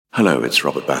Hello, it's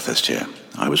Robert Bathurst here.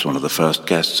 I was one of the first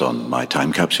guests on My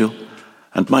Time Capsule,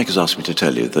 and Mike has asked me to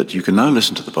tell you that you can now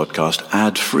listen to the podcast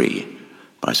ad-free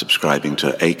by subscribing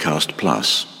to Acast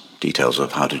Plus. Details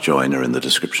of how to join are in the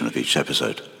description of each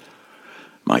episode.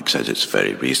 Mike says it's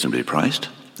very reasonably priced.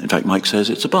 In fact, Mike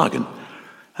says it's a bargain.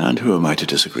 And who am I to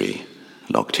disagree?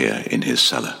 Locked here in his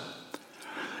cellar.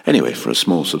 Anyway, for a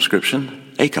small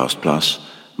subscription, Acast Plus,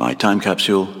 My Time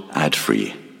Capsule,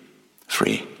 ad-free.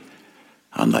 Free.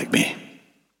 Unlike me.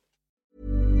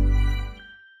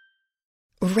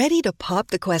 Ready to pop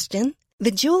the question?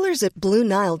 The jewelers at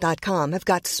BlueNile.com have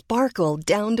got sparkle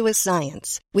down to a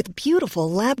science with beautiful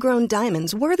lab-grown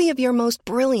diamonds worthy of your most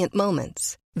brilliant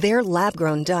moments. Their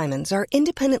lab-grown diamonds are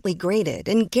independently graded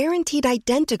and guaranteed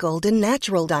identical to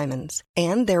natural diamonds,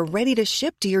 and they're ready to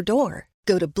ship to your door.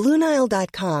 Go to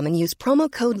BlueNile.com and use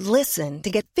promo code LISTEN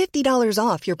to get $50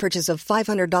 off your purchase of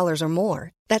 $500 or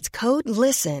more. That's code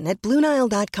LISTEN at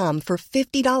BlueNile.com for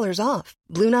 $50 off.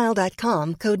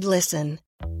 BlueNile.com, code LISTEN.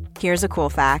 Here's a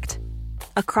cool fact.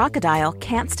 A crocodile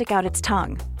can't stick out its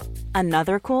tongue.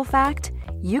 Another cool fact,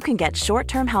 you can get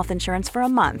short-term health insurance for a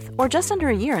month or just under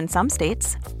a year in some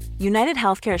states. United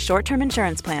Healthcare short-term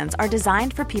insurance plans are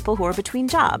designed for people who are between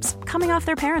jobs, coming off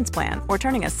their parents' plan, or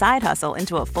turning a side hustle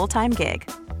into a full-time gig.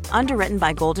 Underwritten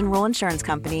by Golden Rule Insurance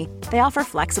Company, they offer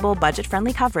flexible,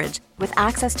 budget-friendly coverage with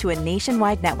access to a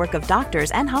nationwide network of doctors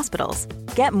and hospitals.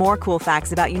 Get more cool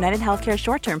facts about United Healthcare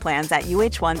short-term plans at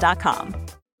uh1.com.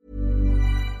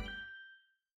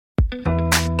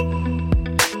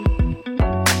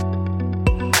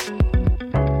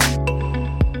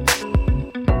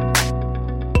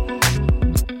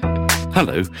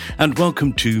 Hello, and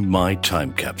welcome to My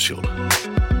Time Capsule.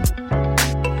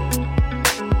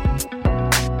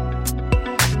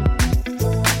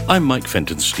 I'm Mike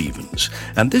Fenton-Stevens,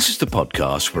 and this is the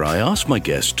podcast where I ask my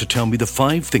guests to tell me the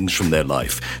 5 things from their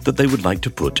life that they would like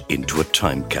to put into a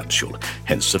time capsule,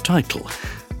 hence the title.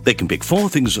 They can pick 4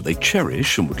 things that they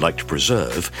cherish and would like to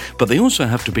preserve, but they also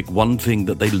have to pick 1 thing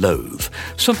that they loathe,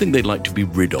 something they'd like to be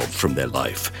rid of from their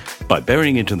life, by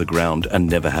burying it in the ground and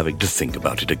never having to think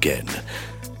about it again.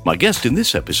 My guest in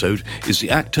this episode is the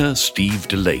actor Steve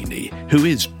Delaney, who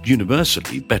is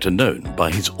universally better known by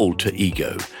his alter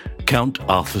ego, Count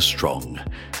Arthur Strong.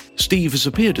 Steve has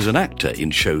appeared as an actor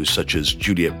in shows such as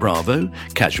Juliet Bravo,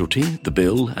 Casualty, The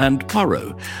Bill, and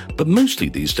Poirot, but mostly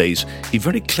these days he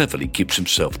very cleverly keeps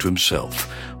himself to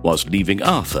himself, whilst leaving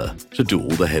Arthur to do all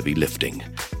the heavy lifting.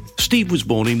 Steve was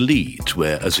born in Leeds,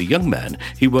 where as a young man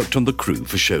he worked on the crew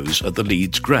for shows at the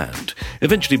Leeds Grand,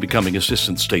 eventually becoming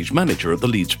assistant stage manager at the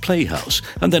Leeds Playhouse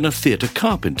and then a theatre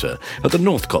carpenter at the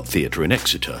Northcote Theatre in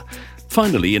Exeter.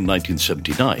 Finally, in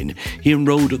 1979, he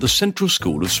enrolled at the Central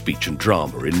School of Speech and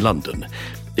Drama in London.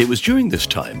 It was during this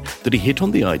time that he hit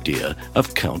on the idea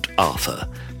of Count Arthur.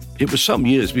 It was some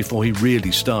years before he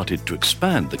really started to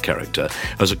expand the character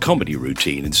as a comedy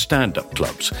routine in stand-up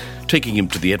clubs, taking him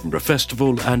to the Edinburgh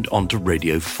Festival and onto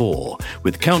Radio 4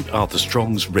 with Count Arthur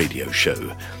Strong's radio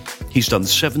show. He's done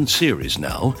 7 series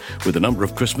now, with a number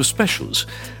of Christmas specials,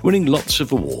 winning lots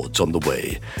of awards on the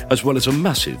way, as well as a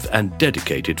massive and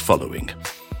dedicated following.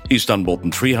 He's done more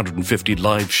than 350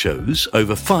 live shows,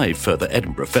 over 5 further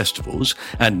Edinburgh festivals,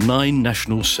 and 9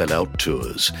 national sellout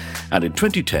tours. And in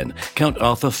 2010, Count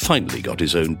Arthur finally got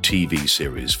his own TV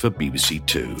series for BBC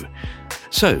Two.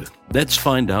 So, let's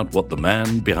find out what the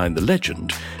man behind the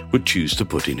legend would choose to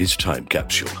put in his time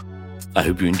capsule. I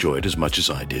hope you enjoyed as much as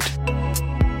I did.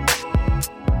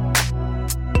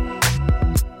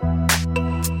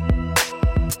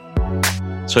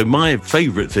 So my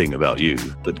favourite thing about you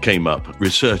that came up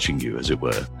researching you, as it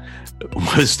were,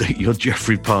 was that you're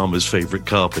Geoffrey Palmer's favourite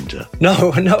carpenter.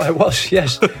 No, I was,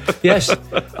 yes. Yes.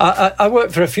 I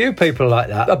worked for a few people like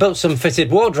that. I built some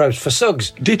fitted wardrobes for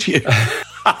Suggs. Did you?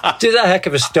 It's a heck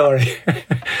of a story.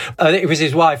 I think it was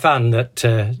his wife, Anne,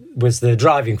 that was the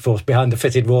driving force behind the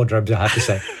fitted wardrobes, I have to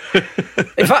say.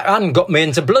 In fact, Anne got me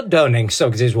into blood donating,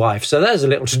 Suggs, his wife, so there's a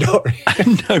little story.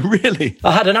 No, really?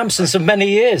 I had an absence of many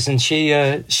years, and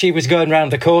she was going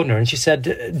round the corner, and she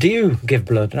said, do you give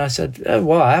blood? And I said, oh,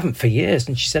 well, I haven't for years.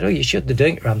 And she said, oh, you should, they're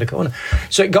doing it round the corner.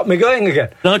 So it got me going again.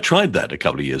 I tried that a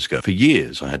couple of years ago. For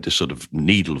years, I had this sort of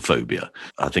needle phobia,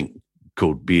 I think,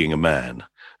 called being a man.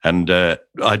 And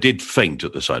I did faint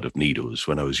at the sight of needles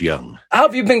when I was young. How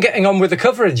have you been getting on with the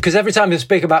coverage? Because every time you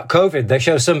speak about COVID, they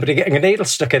show somebody getting a needle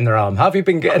stuck in their arm. How have you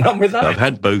been getting on with that? I've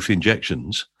had both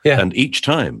injections. Yeah. And each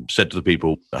time said to the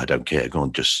people, I don't care, go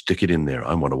on, just stick it in there.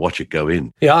 I want to watch it go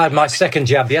in. Yeah, I had my second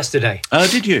jab yesterday. Oh,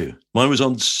 did you? Mine was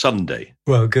on Sunday.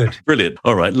 Well, good. Brilliant.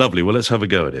 All right, lovely. Well, let's have a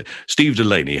go at it. Steve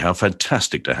Delaney, how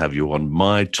fantastic to have you on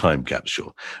my time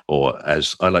capsule, or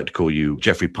as I like to call you,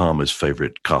 Geoffrey Palmer's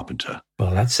favourite carpenter.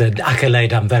 Well, that's an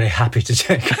accolade I'm very happy to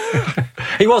take.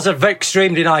 He was a very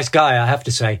extremely nice guy, I have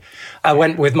to say. I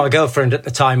went with my girlfriend at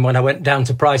the time when I went down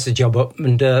to price a job up,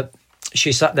 and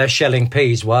she sat there shelling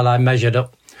peas while I measured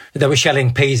up. They were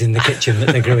shelling peas in the kitchen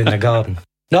that they grew in the garden.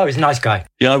 No, he's a nice guy.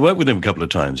 Yeah, I worked with him a couple of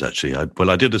times, actually.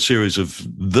 I did the series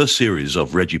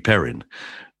of Reggie Perrin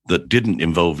that didn't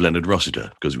involve Leonard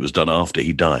Rossiter because it was done after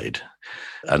he died,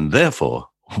 and therefore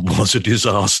was a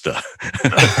disaster.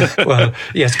 Well,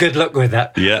 yes, good luck with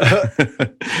that. Yeah.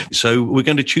 So we're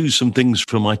going to choose some things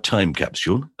from my time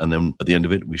capsule, and then at the end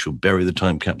of it, we shall bury the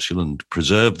time capsule and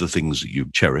preserve the things that you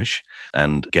cherish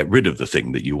and get rid of the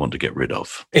thing that you want to get rid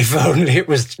of. If only it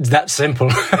was that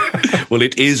simple. Well,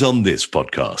 it is on this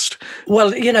podcast.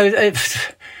 Well, you know,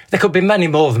 there could be many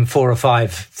more than 4 or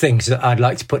 5 things that I'd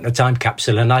like to put in a time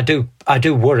capsule, and I do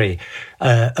worry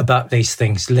about these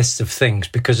things, lists of things,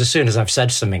 because as soon as I've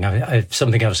said something,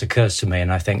 something else occurs to me,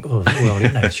 and I think, oh, well, you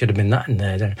know, it should have been that in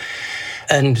there.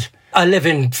 And I live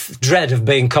in dread of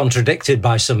being contradicted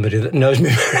by somebody that knows me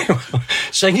very well,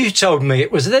 saying, you told me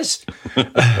it was this,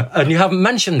 and you haven't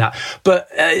mentioned that. But,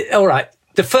 all right,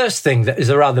 the first thing that is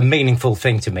a rather meaningful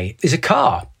thing to me is a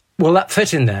car. Will that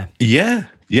fit in there? Yeah,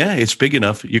 it's big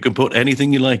enough. You can put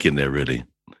anything you like in there, really.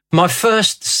 My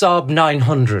first Saab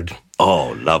 900.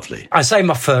 Oh, lovely. I say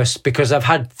my first because I've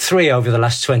had 3 over the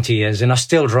last 20 years and I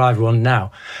still drive one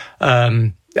now.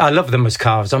 I love them as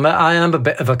cars. I am a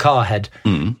bit of a car head.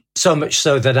 So much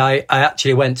so that I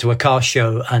actually went to a car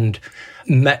show and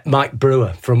met Mike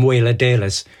Brewer from Wheeler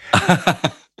Dealers.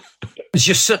 It's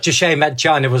just such a shame Ed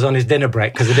China was on his dinner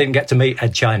break because I didn't get to meet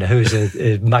Ed China, who's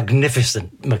a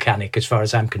magnificent mechanic as far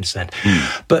as I'm concerned.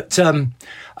 But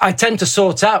I tend to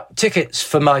sort out tickets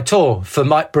for my tour for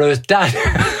Mike Brewer's dad.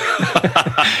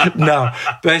 No,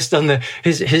 based on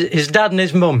his dad and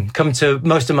his mum come to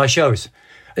most of my shows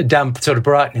down sort of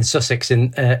Brighton in Sussex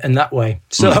in that way.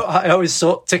 So I always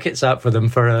sort tickets out for them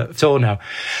for a tour now.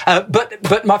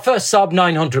 But my first Saab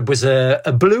 900 was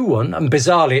a blue one, and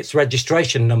bizarrely its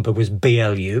registration number was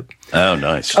BLU. Oh,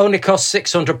 nice. Only cost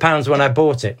 £600 when I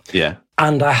bought it. Yeah.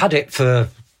 And I had it for,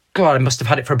 God, I must have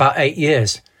had it for about 8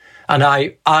 years. And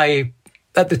I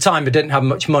at the time, I didn't have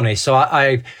much money, so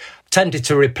I tended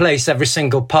to replace every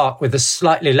single part with a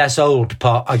slightly less old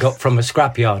part I got from a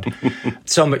scrapyard.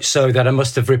 So much so that I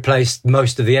must have replaced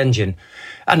most of the engine.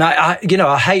 And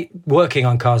I hate working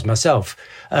on cars myself,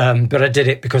 but I did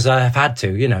it because I have had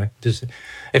to, you know.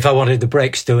 If I wanted the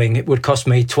brakes doing, it would cost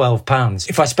me £12.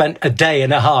 If I spent a day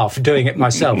and a half doing it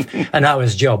myself, an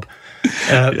hour's job.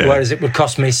 Whereas it would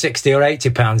cost me £60 or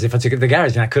 £80 if I took it to the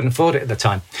garage, and I couldn't afford it at the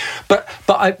time. But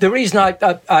the reason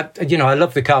I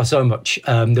love the car so much,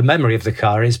 the memory of the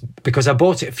car, is because I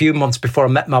bought it a few months before I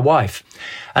met my wife,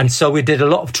 and so we did a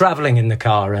lot of travelling in the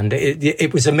car, and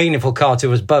it was a meaningful car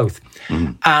to us both.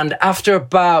 And after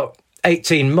about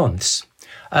 18 months,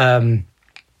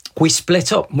 we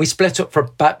split up. We split up for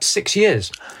about 6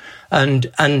 years.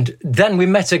 And then we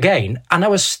met again, and I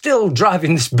was still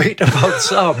driving this beat-up old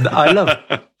Saab that I love.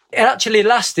 It actually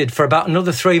lasted for about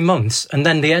another 3 months, and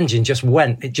then the engine just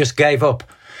went. It just gave up.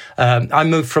 I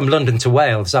moved from London to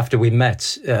Wales after we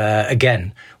met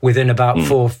again, within about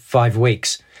 4 or 5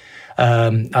 weeks.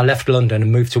 I left London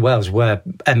and moved to Wales, where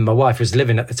my wife was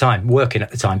living at the time, working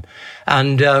at the time.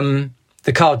 And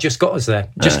the car just got us there,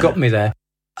 got me there,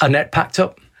 and it packed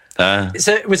up.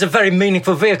 So it was a very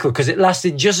meaningful vehicle because it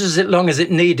lasted just as long as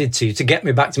it needed to get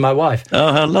me back to my wife.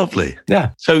 Oh, how lovely.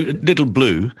 Yeah. So Little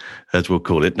Blue, as we'll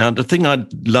call it. Now, the thing I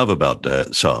love about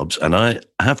Saabs, and I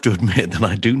have to admit that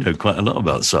I do know quite a lot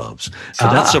about Saabs. So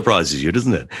that surprises you,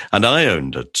 doesn't it? And I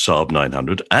owned a Saab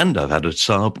 900 and I've had a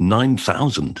Saab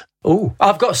 9000. Oh,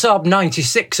 I've got a Saab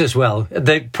 96 as well,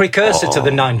 the precursor to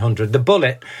the 900, the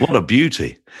Bullet. What a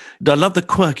beauty. I love the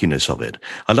quirkiness of it.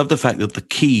 I love the fact that the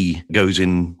key goes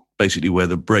in basically where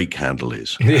the brake handle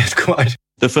is. Yes, quite.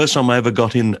 The first time I ever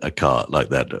got in a car like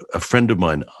that, a friend of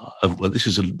mine, well, this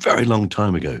is a very long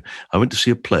time ago, I went to see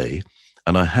a play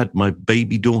and I had my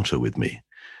baby daughter with me.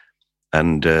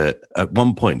 And at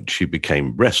one point, she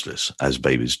became restless, as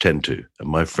babies tend to. And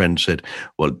my friend said,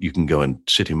 well, you can go and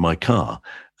sit in my car.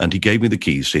 And he gave me the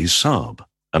keys to his Saab.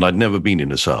 And I'd never been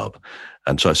in a Saab.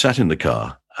 And so I sat in the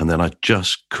car, and then I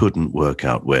just couldn't work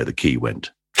out where the key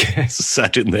went.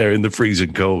 Sat in there in the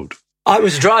freezing cold. I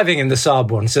was driving in the Saab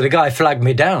one, so the guy flagged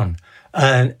me down.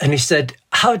 And he said,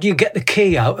 how do you get the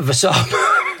key out of a Saab?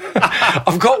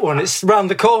 I've got one. It's round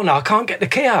the corner. I can't get the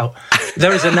key out.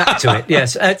 There is a knack to it,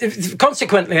 yes.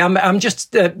 Consequently, I'm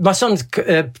just... my son's...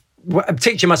 I'm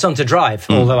teaching my son to drive,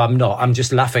 although I'm not. I'm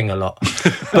just laughing a lot.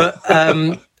 But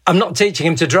I'm not teaching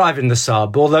him to drive in the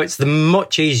Saab, although it's the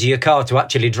much easier car to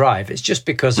actually drive. It's just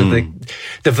because of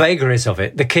the vagaries of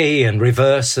it, the key and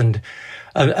reverse and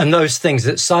those things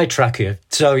that sidetrack you.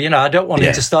 So, I don't want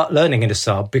him to start learning in a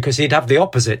Saab because he'd have the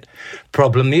opposite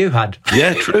problem you had.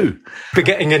 Yeah, true. Be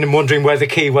getting in and wondering where the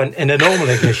key went in a normal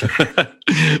ignition.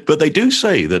 But they do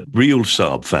say that real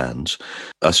Saab fans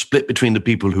are split between the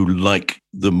people who like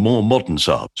the more modern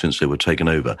Saab since they were taken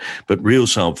over. But real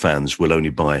Saab fans will only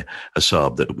buy a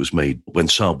Saab that was made when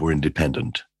Saab were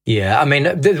independent. Yeah, I mean,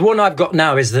 the one I've got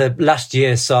now is the last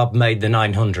year Saab made the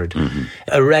 900,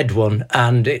 a red one,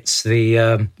 and it's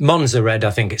the Monza Red, I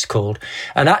think it's called.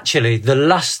 And actually, the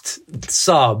last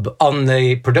Saab on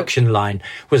the production line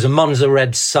was a Monza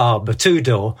Red Saab, a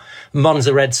two-door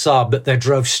Monza Red Saab that they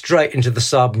drove straight into the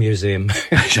Saab Museum.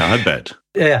 Yeah, I bet.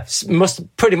 Yeah,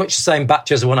 must pretty much the same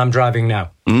batch as the one I'm driving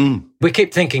now. We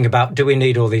keep thinking about, do we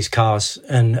need all these cars?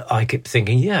 And I keep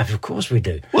thinking, yeah, of course we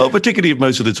do. Well, particularly if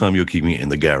most of the time you're keeping it in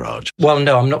the garage. Well,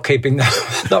 no, I'm not keeping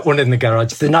that one in the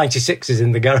garage. The 96 is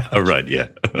in the garage. Oh, right, yeah.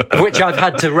 Which I've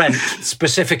had to rent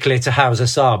specifically to house a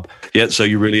Saab. Yeah, so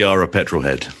you really are a petrol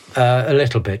head. A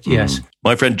little bit, yes.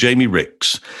 My friend Jamie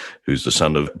Ricks, who's the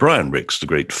son of Brian Ricks, the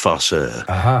great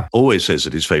farceur, always says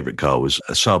that his favourite car was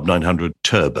a Saab 900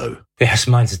 Turbo. Yes,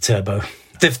 mine's a Turbo.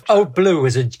 The old blue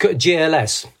was a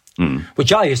GLS,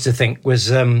 which I used to think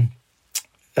was,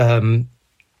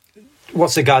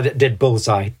 what's the guy that did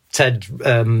Bullseye?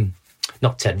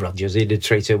 Not Ted Rogers, he did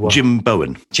 321. Jim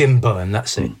Bowen. Jim Bowen,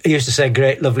 that's it. He used to say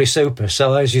Great Lovely Super, so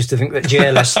I always used to think that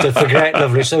GLS stood for Great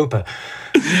Lovely Super.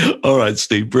 All right,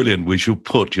 Steve, brilliant. We shall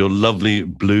put your lovely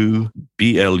blue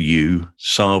BLU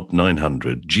Saab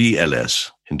 900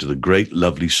 GLS into the Great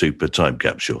Lovely Super time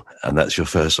capsule, and that's your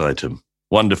first item.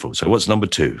 Wonderful. So what's number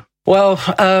 2? Well,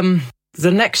 the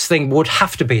next thing would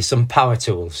have to be some power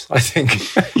tools, I think.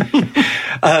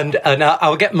 and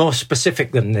I'll get more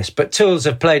specific than this, but tools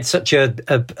have played such a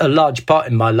large part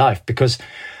in my life because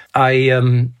I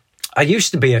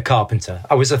used to be a carpenter.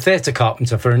 I was a theatre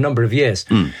carpenter for a number of years.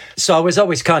 So I was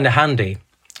always kind of handy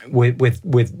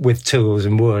with tools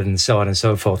and wood and so on and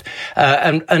so forth.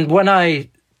 And when I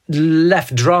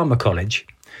left drama college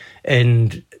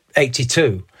in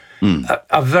 82,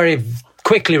 I very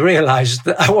quickly realised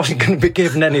that I wasn't going to be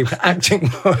given any acting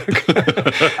work.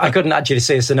 I couldn't actually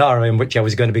see a scenario in which I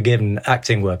was going to be given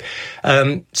acting work.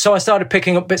 So I started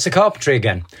picking up bits of carpentry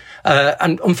again.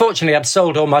 And unfortunately, I'd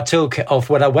sold all my toolkit off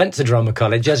when I went to drama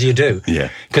college, as you do. Yeah.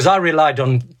 Because I relied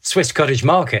on Swiss Cottage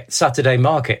Market, Saturday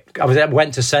Market. I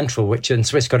went to Central, and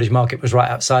Swiss Cottage Market was right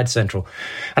outside Central.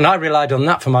 And I relied on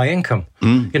that for my income.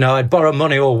 I'd borrow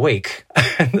money all week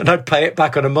and then I'd pay it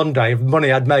back on a Monday of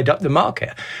money I'd made up the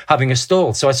market, having a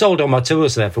stall. So I sold all my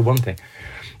tools there for one thing.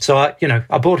 So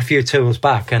I bought a few tools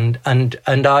back and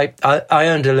I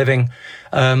earned a living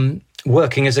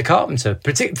working as a carpenter,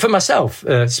 for myself,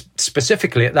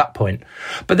 specifically at that point.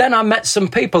 But then I met some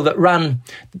people that ran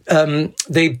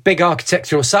the big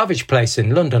architectural salvage place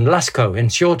in London, Lasco in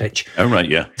Shoreditch. Oh, right,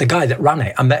 yeah. The guy that ran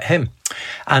it, I met him.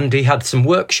 And he had some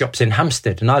workshops in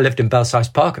Hampstead, and I lived in Belsize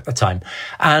Park at the time.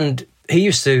 And he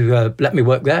used to let me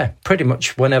work there pretty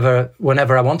much whenever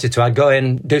I wanted to. I'd go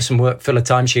in, do some work, fill a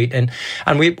timesheet in.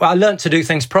 And I learnt to do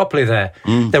things properly there.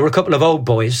 There were a couple of old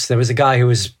boys. There was a guy who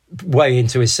was way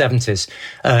into his 70s,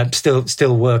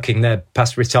 still working there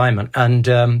past retirement. And,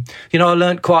 I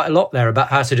learnt quite a lot there about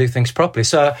how to do things properly.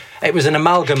 So it was an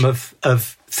amalgam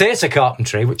of theatre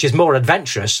carpentry, which is more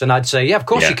adventurous. And I'd say, yeah, of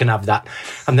course you can have that.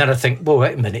 And then I think, well,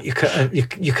 wait a minute, you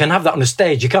can have that on a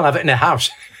stage. You can't have it in a house.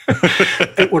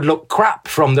 It would look crap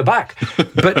from the back.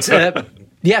 But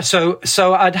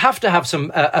so I'd have to have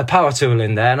some a power tool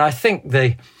in there. And I think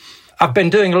I've been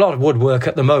doing a lot of woodwork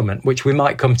at the moment, which we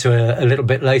might come to a little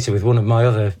bit later with one of my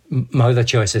other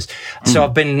choices. So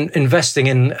I've been investing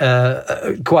in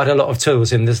quite a lot of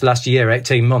tools in this last year,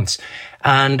 18 months.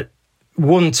 And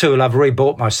one tool I've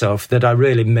rebought myself that I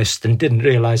really missed and didn't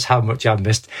realise how much I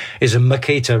missed is a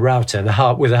Makita router,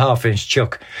 with a 1/2-inch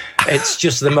chuck. It's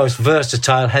just the most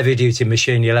versatile, heavy-duty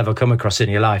machine you'll ever come across in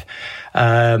your life.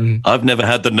 I've never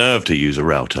had the nerve to use a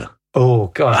router. Oh,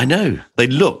 God. I know. They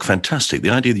look fantastic. The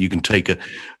idea that you can take a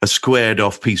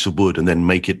squared-off piece of wood and then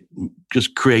make it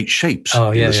just create shapes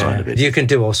in the side of it. You can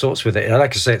do all sorts with it.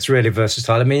 Like I say, it's really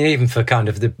versatile. I mean, even for kind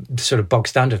of the sort of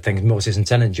bog-standard things, mortise and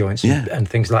tenon joints and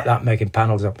things like that, making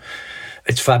panels up.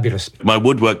 It's fabulous. My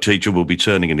woodwork teacher will be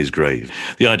turning in his grave.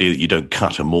 The idea that you don't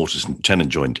cut a mortise and tenon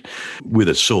joint with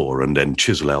a saw and then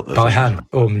chisel out the... By hand.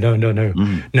 Oh, no.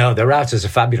 No, the router's a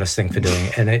fabulous thing for doing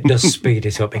it, and it does speed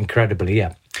it up incredibly,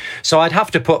 yeah. So I'd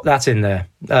have to put that in there.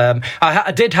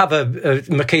 I did have a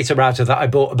Makita router that I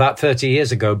bought about 30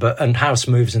 years ago, and house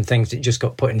moves and things, it just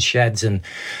got put in sheds and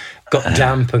got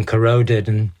damp and corroded,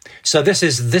 and so this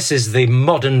is the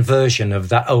modern version of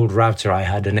that old router I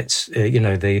had, and it's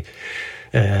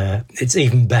it's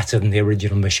even better than the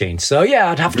original machine. So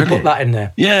yeah, I'd have to put that in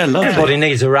there. Yeah, lovely. Everybody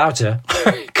needs a router.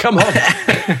 Come on.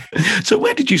 So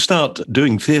where did you start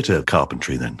doing theatre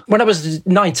carpentry then? When I was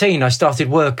 19, I started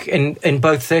work in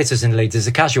both theatres in Leeds as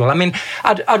a casual. I mean,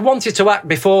 I'd wanted to act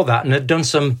before that and had done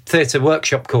some theatre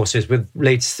workshop courses with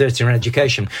Leeds Theatre and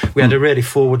Education. We had a really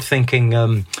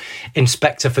forward-thinking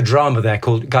inspector for drama there,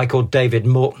 a guy called David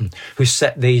Morton, who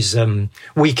set these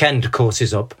weekend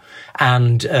courses up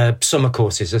and summer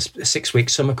courses, a 6-week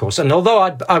summer course. And although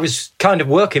I was kind of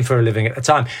working for a living at the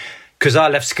time, because I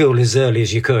left school as early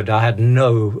as you could, I had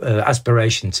no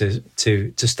aspiration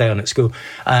to stay on at school.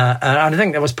 And I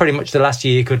think that was pretty much the last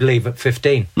year you could leave at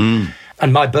 15.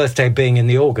 And my birthday being in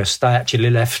the August, I actually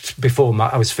left before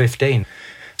I was 15.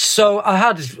 So I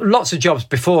had lots of jobs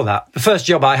before that. The first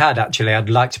job I had, actually, I'd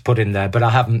like to put in there, but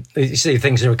I haven't. You see,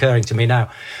 things are occurring to me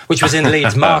now, which was in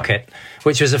Leeds Market,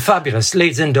 which was a fabulous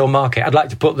Leeds Indoor Market. I'd like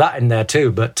to put that in there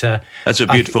too, but... That's a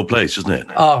beautiful place, isn't it?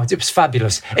 Oh, it was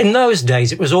fabulous. In those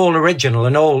days, it was all original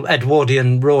and all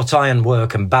Edwardian wrought iron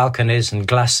work and balconies and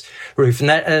glass roof. And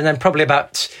then probably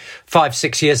about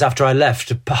 5-6 years after I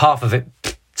left, half of it...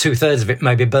 2/3 of it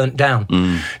maybe burnt down.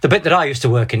 The bit that I used to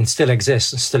work in still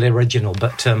exists, it's still original,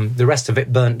 but the rest of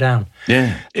it burnt down.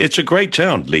 Yeah, it's a great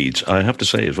town, Leeds. I have to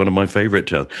say, it's one of my favourite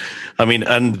towns. I mean,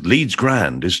 and Leeds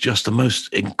Grand is just the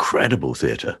most incredible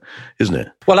theatre, isn't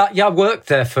it? Well, I worked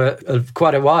there for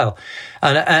quite a while,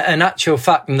 and in actual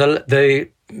fact,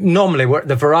 normally we're at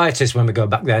the Varieties when we go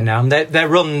back there now, and they're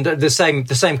run the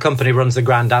same company runs the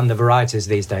Grand and the Varieties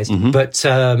these days. But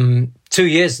 2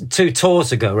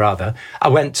 tours ago, rather, I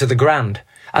went to the Grand,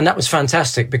 and that was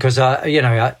fantastic because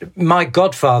my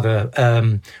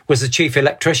godfather was the chief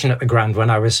electrician at the Grand when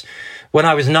I was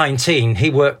 19. He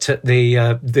worked at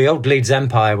the old Leeds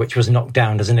Empire, which was knocked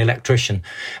down, as an electrician,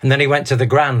 and then he went to the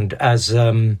Grand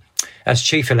as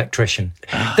chief electrician.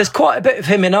 There's quite a bit of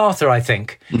him in Arthur, I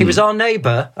think. He was our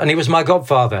neighbour, and he was my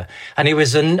godfather, and he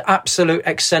was an absolute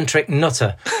eccentric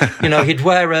nutter. He'd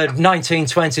wear a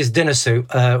 1920s dinner suit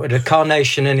with a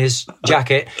carnation in his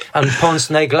jacket and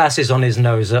pince-nez glasses on his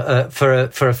nose for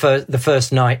the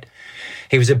first night.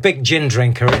 He was a big gin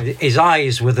drinker. His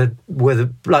eyes were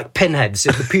like pinheads.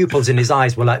 The pupils in his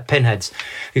eyes were like pinheads.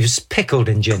 He was pickled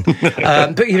in gin.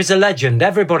 But he was a legend.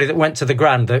 Everybody that went to the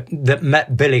Grand that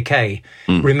met Billy Kay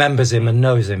remembers him and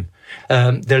knows him.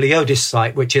 The Leodis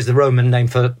site, which is the Roman name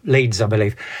for Leeds, I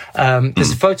believe.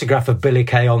 There's a photograph of Billy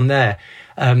Kay on there,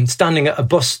 standing at a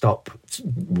bus stop,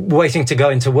 waiting to go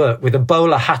into work with a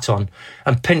bowler hat on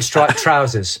and pinstripe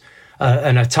trousers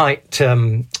and a tight...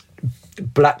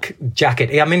 black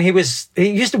jacket. I mean, he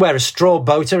used to wear a straw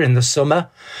boater in the summer.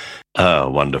 Oh,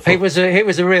 wonderful! He was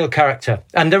a real character,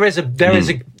 and there is a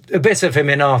bit of him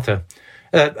in Arthur.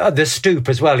 The stoop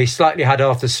as well. He slightly had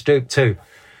Arthur's stoop too,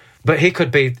 but he could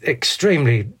be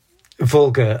extremely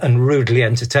vulgar and rudely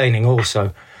entertaining.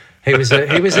 Also, he was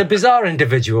a bizarre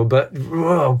individual, but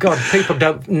oh god, people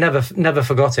never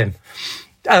forgot him.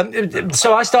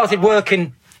 So I started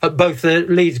working at both the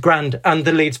Leeds Grand and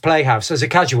the Leeds Playhouse as a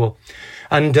casual.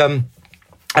 And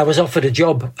I was offered a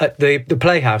job at the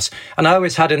Playhouse. And I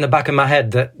always had in the back of my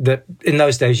head that in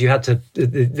those days you had to...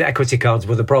 The equity cards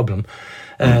were the problem,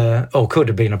 or could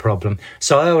have been a problem.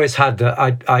 So I always had that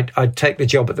I'd take the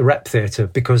job at the Rep Theatre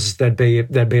because there'd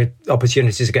be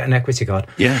opportunities to get an equity card.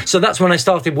 Yeah. So that's when I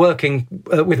started working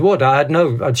with wood.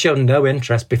 I'd shown no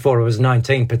interest before I was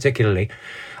 19 particularly.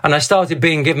 And I started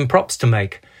being given props to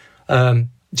make.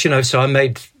 So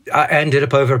I ended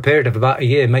up over a period of about a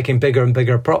year making bigger and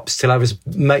bigger props till I was,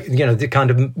 the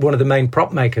kind of one of the main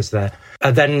prop makers there.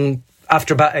 And then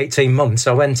after about 18 months,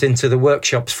 I went into the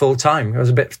workshops full time. I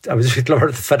was with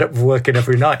Laura fed up of working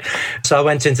every night. So I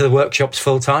went into the workshops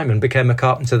full time and became a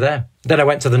carpenter there. Then I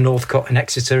went to the Northcote in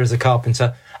Exeter as a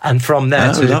carpenter, and from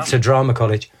there to drama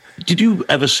college. Did you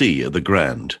ever see at the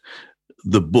Grand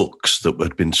the books that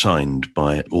had been signed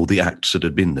by all the acts that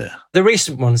had been there? The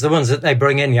recent ones, the ones that they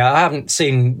bring in, I haven't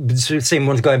seen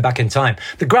ones going back in time.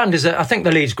 The Grand I think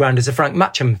the Leeds Grand is a Frank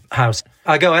Matcham house.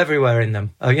 I go everywhere in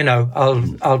them. I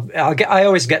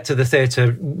always get to the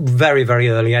theatre very, very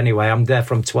early anyway. I'm there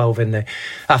from 12 in the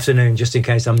afternoon just in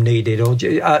case I'm needed, or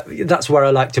that's where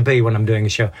I like to be when I'm doing a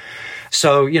show.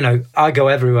 So, I go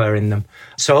everywhere in them.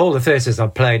 So all the theatres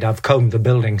I've played, I've combed the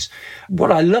buildings.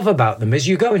 What I love about them is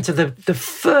you go into the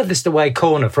furthest away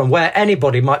corner from where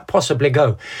anybody might possibly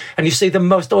go, and you see the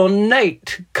most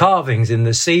ornate carvings in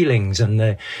the ceilings and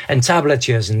the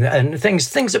entablatures and things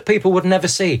that people would never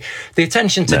see. The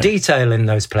attention to detail in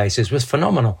those places was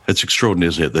phenomenal. It's extraordinary,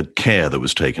 isn't it, the care that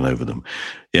was taken over them.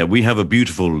 Yeah, we have a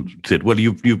beautiful theatre. Well,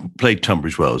 you've played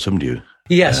Tunbridge Wells, haven't you?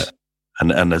 Yes.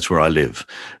 And that's where I live.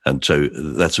 And so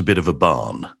that's a bit of a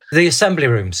barn. The assembly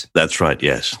rooms. That's right,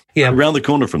 yes. Yeah. Around the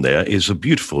corner from there is a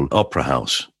beautiful opera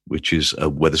house, which is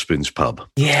a Wetherspoon's pub.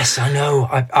 Yes, I know.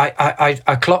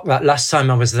 I clocked that last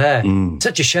time I was there.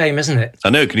 Such a shame, isn't it?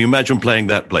 I know. Can you imagine playing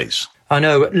that place? I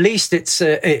know. At least it's,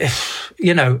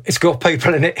 it's got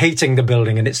people in it heating the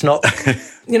building, and it's not,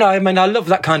 I love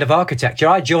that kind of architecture.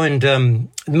 I joined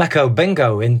Mecco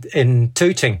Bingo in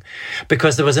Tooting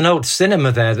because there was an old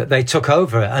cinema there that they took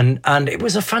over, and it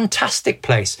was a fantastic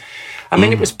place. I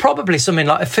mean, it was probably something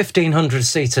like a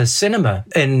 1,500-seater cinema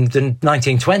in the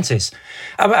 1920s.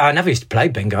 I never used to play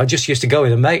bingo. I just used to go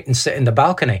with a mate and sit in the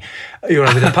balcony,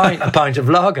 with a pint of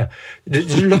lager,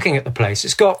 looking at the place.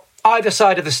 It's got... Either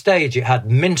side of the stage, it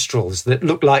had minstrels that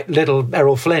looked like little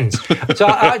Errol Flynns. So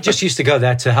I just used to go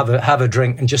there to have a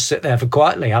drink and just sit there for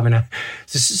quietly having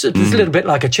it's a little bit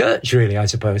like a church, really, I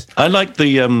suppose. I like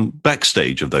the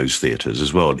backstage of those theatres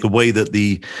as well. The way that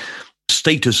the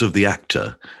status of the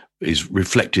actor is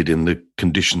reflected in the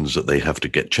conditions that they have to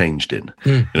get changed in.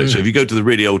 So if you go to the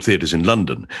really old theatres in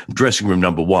London, dressing room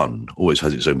number 1 always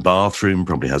has its own bathroom,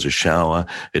 probably has a shower,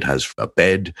 it has a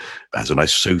bed, has a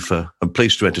nice sofa, a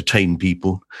place to entertain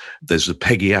people. There's the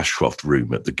Peggy Ashcroft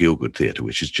room at the Gielgud Theatre,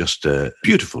 which is just a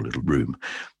beautiful little room.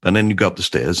 And then you go up the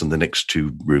stairs and the next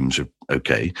 2 rooms are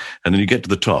okay. And then you get to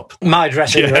the top. My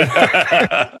dressing room.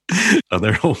 And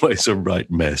they're always a right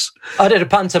mess. I did a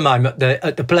pantomime at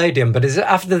the Palladium, but it's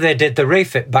after they did the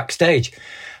refit backstage.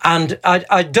 And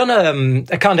I'd done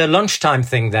a kind of lunchtime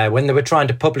thing there when they were trying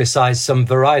to publicise some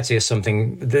variety or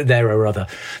something there or other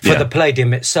for the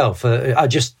Palladium itself. I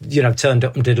just, turned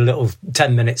up and did a little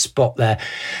 10-minute spot there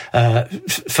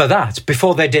for that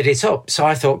before they did it up. So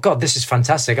I thought, God, this is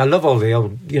fantastic. I love all the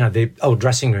old, the old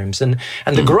dressing rooms and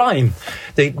the grime,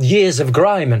 the years of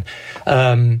grime.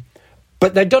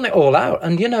 But they'd done it all out.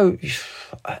 And,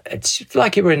 it's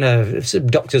like you were in a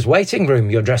doctor's waiting room,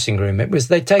 your dressing room.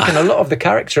 They'd taken a lot of the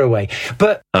character away.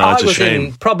 But I was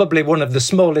in probably one of the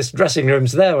smallest dressing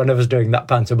rooms there when I was doing that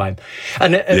pantomime.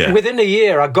 And within a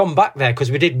year, I'd gone back there because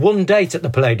we did one date at the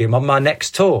Palladium on my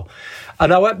next tour.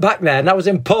 And I went back there and I was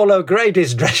in Paul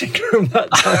O'Grady's dressing room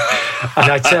that time.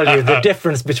 And I tell you, the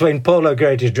difference between Paul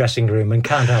O'Grady's dressing room and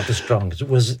Count Armstrong's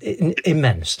was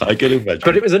immense. I can imagine.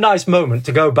 But it was a nice moment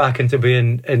to go back and to be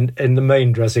in the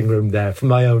main dressing room there for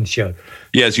my own show.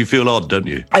 Yes, you feel odd, don't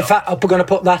you? In fact, I'm going to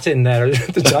put that in there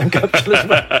at the time capsule as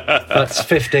well. That's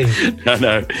 15.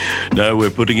 No, we're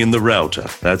putting in the router.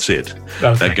 That's it.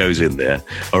 Okay. That goes in there.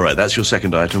 All right, that's your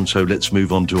second item, so let's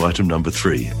move on to item number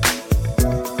 3.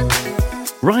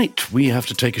 Right, we have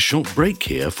to take a short break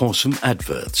here for some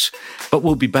adverts, but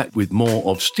we'll be back with more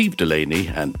of Steve Delaney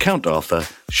and Count Arthur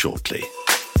shortly.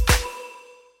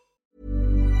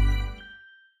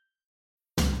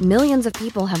 Millions of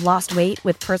people have lost weight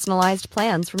with personalized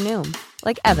plans from Noom,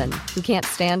 like Evan, who can't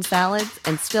stand salads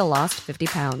and still lost 50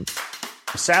 pounds.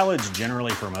 Salads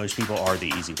generally for most people are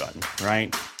the easy button,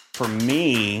 right? For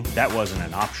me, that wasn't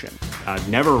an option. I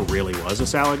never really was a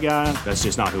salad guy. That's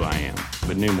just not who I am.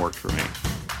 But Noom worked for me.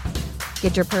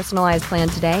 Get your personalized plan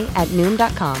today at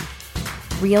Noom.com.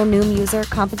 Real Noom user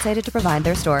compensated to provide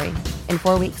their story. In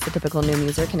 4 weeks, the typical Noom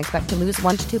user can expect to lose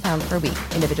 1 to 2 pounds per week.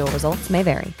 Individual results may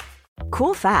vary.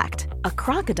 Cool fact, a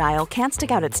crocodile can't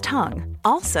stick out its tongue.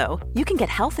 Also, you can get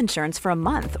health insurance for a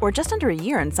month or just under a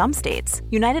year in some states.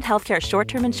 United Healthcare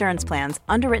short-term insurance plans,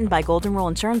 underwritten by Golden Rule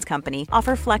Insurance Company,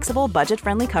 offer flexible,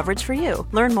 budget-friendly coverage for you.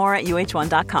 Learn more at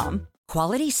uh1.com.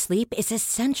 Quality sleep is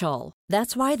essential.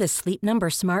 That's why the Sleep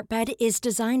Number Smart Bed is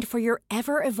designed for your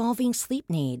ever-evolving sleep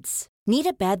needs. Need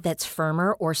a bed that's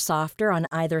firmer or softer on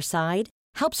either side?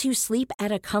 Helps you sleep at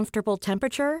a comfortable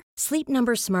temperature? Sleep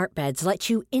Number Smart Beds let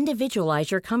you individualize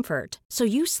your comfort, so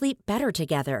you sleep better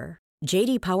together.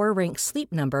 J.D. Power ranks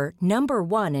Sleep Number number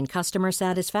 1 in customer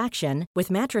satisfaction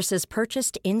with mattresses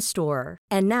purchased in-store.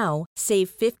 And now, save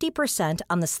 50%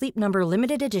 on the Sleep Number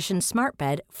Limited Edition Smart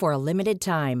Bed for a limited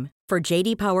time. For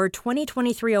J.D. Power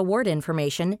 2023 award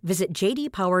information, visit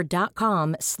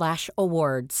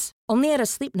jdpower.com/awards. Only at a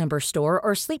Sleep Number store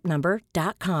or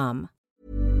sleepnumber.com.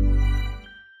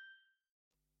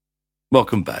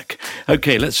 Welcome back.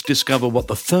 Okay, let's discover what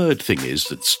the third thing is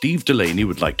that Steve Delaney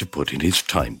would like to put in his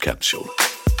time capsule.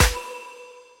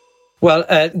 Well,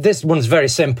 this one's very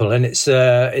simple, and it's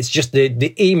just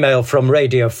the email from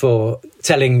Radio 4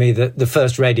 telling me that the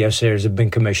first radio series had been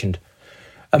commissioned.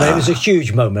 I mean, it was a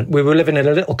huge moment. We were living in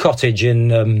a little cottage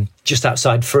in just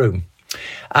outside Frome,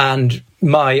 and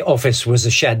my office was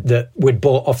a shed that we'd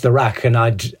bought off the rack, and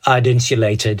I'd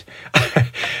insulated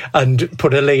and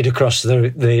put a lead across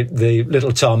the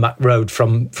little tarmac road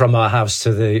from our house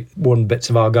to the one bits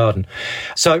of our garden.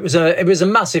 So it was a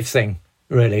massive thing,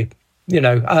 really. You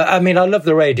know, I mean, I love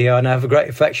the radio, and I have a great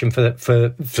affection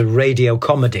for radio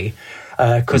comedy,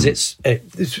 because it's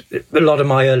a lot of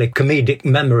my early comedic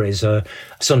memories are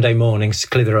Sunday mornings,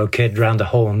 Clitheroe Kid, Round the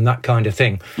Horn, that kind of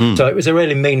thing. So it was a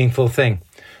really meaningful thing.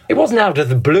 It wasn't out of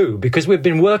the blue, because we've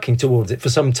been working towards it for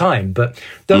some time, but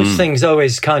those things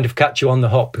always kind of catch you on the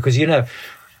hop, because, you know,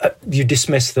 you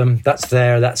dismiss them. That's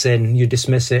there, that's in. You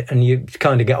dismiss it, and you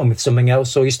kind of get on with something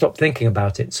else, or you stop thinking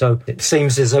about it. So it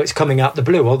seems as though it's coming out the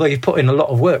blue, although you've put in a lot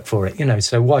of work for it, you know.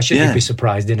 So why should you be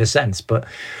surprised, in a sense? But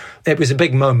it was a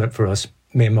big moment for us,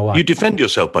 me and my wife. You defend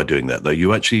yourself by doing that, though.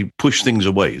 You actually push things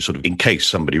away, sort of in case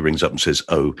somebody rings up and says,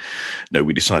 "Oh, no,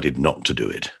 we decided not to do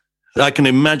it." I can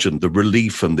imagine the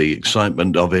relief and the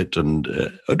excitement of it, and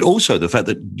also the fact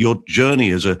that your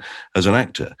journey as an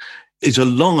actor is a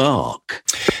long arc.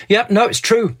 Yeah, no, it's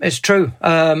true. It's true.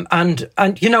 And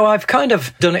you know, I've kind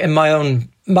of done it in my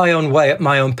own way, at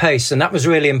my own pace, and that was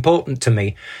really important to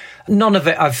me. None of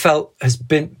it I've felt has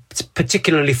been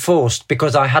particularly forced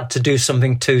because I had to do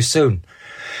something too soon.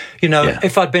 You know,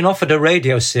 if I'd been offered a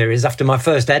radio series after my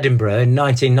first Edinburgh in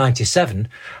 1997,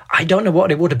 I don't know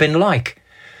what it would have been like.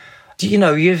 You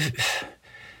know,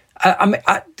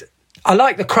 I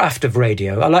like the craft of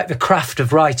radio. I like the craft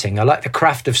of writing. I like the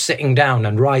craft of sitting down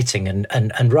and writing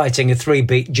and writing a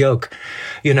 3-beat joke,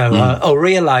 you know, or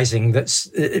realising that's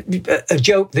a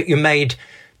joke that you made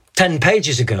 10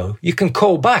 pages ago, you can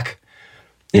call back,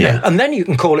 you know, and then you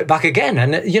can call it back again.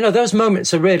 And, you know, those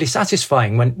moments are really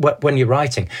satisfying when you're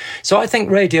writing. So I think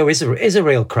radio is a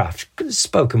real craft.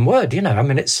 Spoken word, you know, I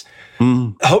mean, it's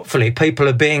hopefully people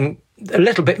are being a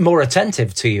little bit more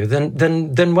attentive to you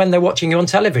than when they're watching you on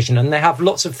television, and they have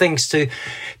lots of things to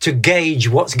gauge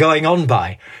what's going on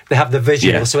by. They have the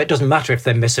visual, so it doesn't matter if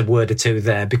they miss a word or two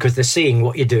there, because they're seeing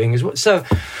what you're doing as well. So,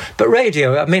 but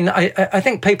radio, I mean, I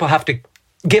think people have to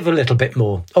give a little bit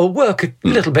more or work a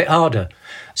little bit harder.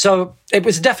 So it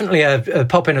was definitely a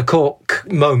pop in a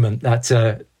cork moment, that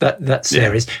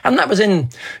series, and that was in,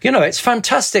 you know, it's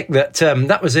fantastic that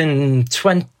that was in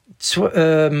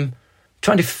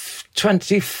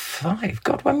 2025.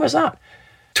 God, when was that?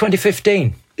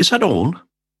 2015. Is that all?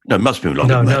 No, it must be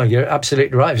longer than that. No, you're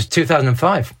absolutely right. It was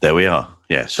 2005. There we are.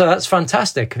 Yes. So that's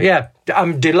fantastic. Yeah,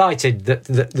 I'm delighted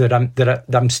that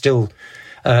I'm still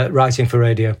writing for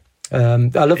radio.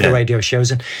 I love the radio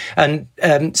shows, and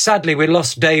sadly we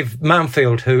lost Dave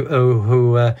Mounfield,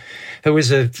 who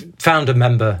was a founder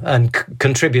member and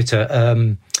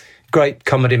contributor. Great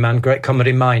comedy man, great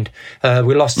comedy mind.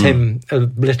 We lost him a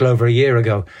little over a year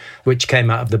ago, which came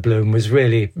out of the blue and was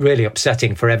really, really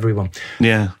upsetting for everyone.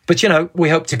 Yeah. But, you know, we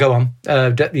hope to go on.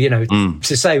 You know,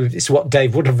 to say it's what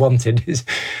Dave would have wanted is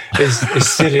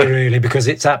silly, really, because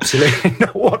it's absolutely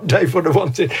not what Dave would have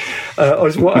wanted, or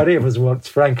it's what any of us wants,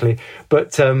 frankly.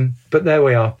 But there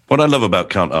we are. What I love about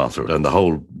Count Arthur and the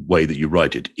whole way that you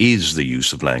write it is the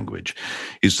use of language,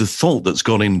 is the thought that's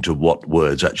gone into what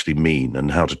words actually mean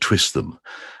and how to twist them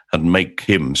and make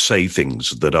him say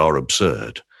things that are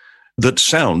absurd, that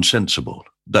sound sensible.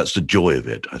 That's the joy of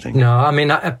it, I think. No, I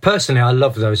mean, personally, I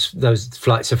love those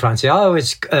flights of fancy. I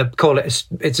always call it,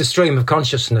 it's a stream of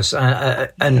consciousness.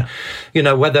 And you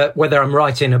know, whether I'm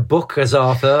writing a book as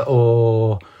Arthur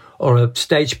or a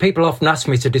stage, people often ask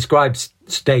me to describe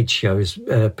stage shows,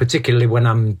 particularly when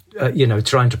I'm, you know,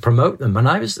 trying to promote them. And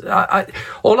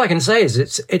all I can say is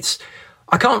it's.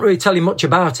 I can't really tell you much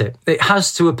about it. It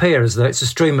has to appear as though it's a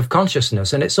stream of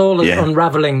consciousness, and it's all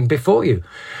unravelling before you.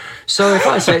 So if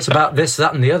I say it's about this,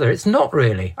 that, and the other, it's not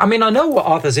really. I mean, I know what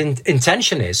Arthur's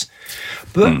intention is,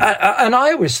 but and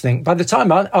I always think by the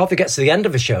time Arthur gets to the end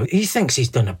of a show, he thinks he's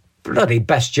done a bloody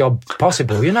best job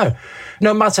possible, you know.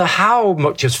 No matter how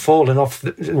much has fallen off,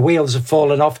 the wheels have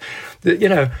fallen off, you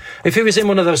know, if he was in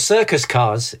one of those circus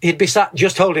cars, he'd be sat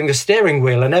just holding the steering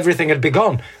wheel and everything had be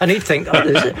gone. And he'd think,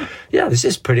 this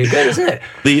is pretty good, isn't it?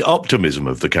 The optimism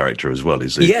of the character as well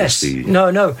is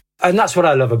No. And that's what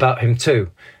I love about him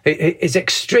too. It's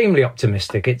extremely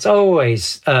optimistic. It's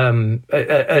always an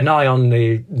eye on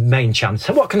the main chance.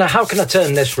 How can I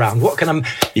turn this round? What can I,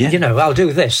 you know, I'll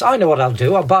do this. I know what I'll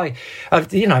do. I'll buy,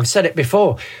 I've said it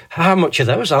before. How much are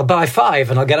those? I'll buy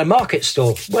 5 and I'll get a market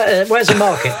stall. Where's a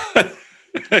market?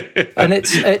 And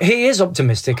he is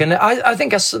optimistic, and I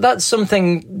think that's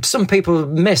something some people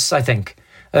miss, I think,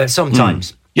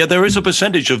 sometimes. Yeah, there is a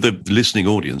percentage of the listening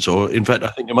audience, or in fact, I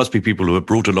think there must be people who are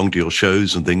brought along to your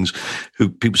shows and things who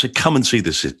people say, come and see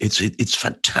this. It's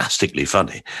fantastically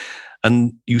funny.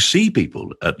 And you see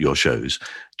people at your shows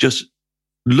just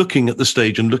looking at the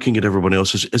stage and looking at everyone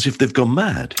else as if they've gone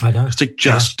mad. I know. They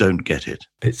just don't get it.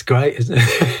 It's great, isn't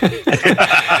it?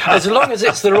 As long as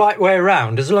it's the right way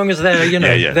around, as long as they're,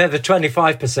 they're the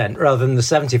 25% rather than the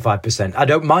 75%. I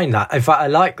don't mind that. In fact, I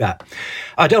like that.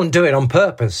 I don't do it on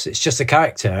purpose. It's just a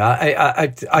character.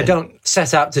 I don't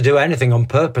set out to do anything on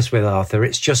purpose with Arthur.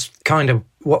 It's just kind of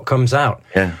what comes out.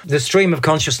 Yeah. The stream of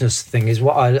consciousness thing is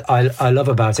what I love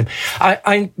about him.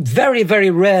 I very,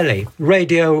 very rarely,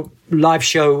 radio, live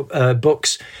show,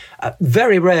 books,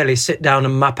 very rarely sit down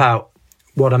and map out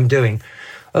what I'm doing.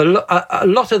 A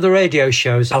lot of the radio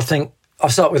shows, I'll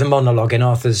start with a monologue in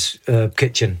Arthur's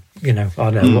kitchen. I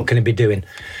don't know, what can he be doing?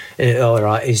 All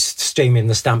right, he's steaming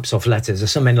the stamps off letters or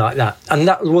something like that. And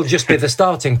that will just be the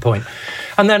starting point.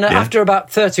 And then after about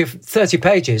 30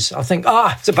 pages, I think,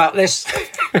 it's about this.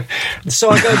 So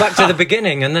I go back to the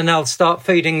beginning, and then I'll start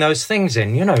feeding those things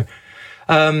in,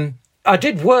 I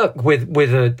did work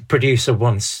with a producer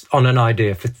once on an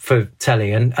idea for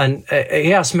telly, and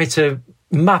he asked me to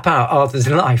map out Arthur's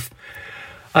life.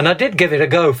 And I did give it a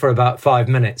go for about 5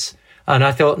 minutes. And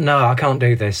I thought, no, I can't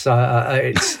do this.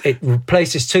 It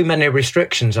places too many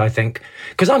restrictions, I think.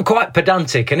 Because I'm quite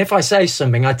pedantic. And if I say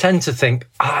something, I tend to think,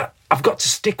 I've got to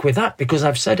stick with that because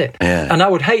I've said it. Yeah. And I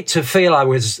would hate to feel I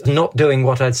was not doing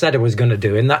what I'd said I was going to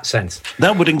do in that sense.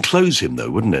 That would enclose him, though,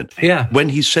 wouldn't it? Yeah. When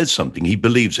he says something, he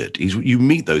believes it. You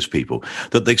meet those people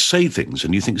that they say things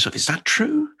and you think, is that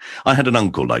true? I had an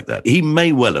uncle like that. He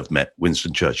may well have met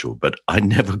Winston Churchill, but I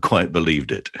never quite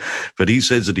believed it. But he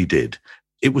says that he did.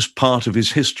 It was part of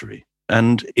his history.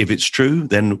 And if it's true,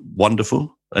 then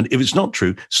wonderful. And if it's not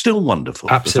true, still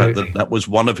wonderful. Absolutely. The fact that was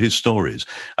one of his stories.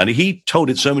 And he told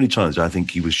it so many times, I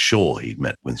think he was sure he'd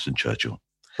met Winston Churchill.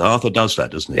 Arthur does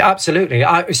that, doesn't he? Yeah, absolutely.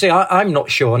 I'm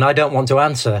not sure, and I don't want to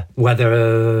answer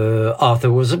whether Arthur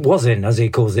was in, as he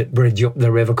calls it, Bridge Up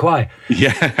the River Kwai.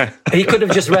 Yeah. He could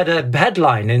have just read a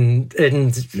headline in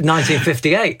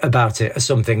 1958 about it or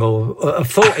something, or a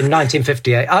thought in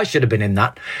 1958, I should have been in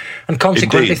that, and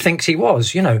consequently thinks he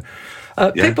was,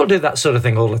 People do that sort of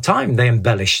thing all the time. They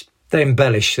embellish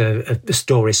a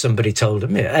story somebody told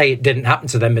them. A, it didn't happen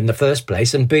to them in the first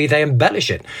place, and B, they embellish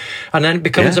it, and then it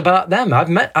becomes about them. I've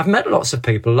met lots of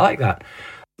people like that.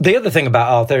 The other thing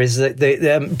about Arthur is that,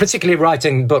 particularly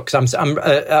writing books,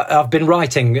 I've been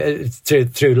writing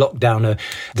through lockdown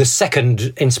the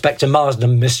second Inspector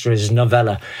Marsden Mysteries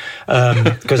novella,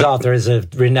 because Arthur is a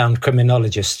renowned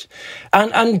criminologist,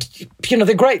 and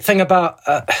the great thing about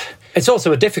it's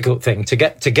also a difficult thing to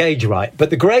get to gauge right, but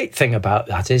the great thing about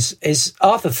that is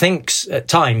Arthur thinks at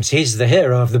times he's the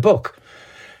hero of the book.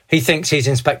 He thinks he's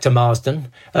Inspector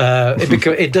Marsden.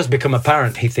 It does become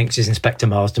apparent he thinks he's Inspector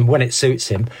Marsden when it suits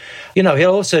him.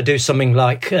 He'll also do something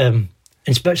like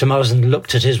Inspector Marsden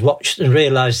looked at his watch and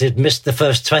realised he'd missed the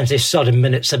first 20 sodding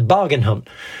minutes at Bargain Hunt.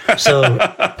 So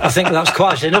I think that's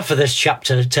quite enough for this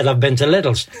chapter till I've been to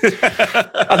Lidl's.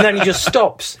 And then he just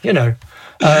stops,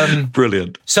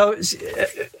 Brilliant. So,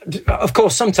 of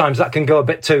course, sometimes that can go a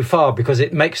bit too far because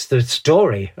it makes the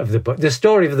story of the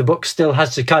book still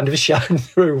has to kind of shine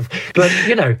through. But,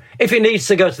 if he needs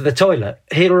to go to the toilet,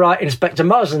 he'll write Inspector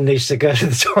Marsden needs to go to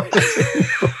the toilet.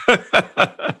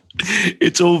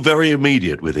 It's all very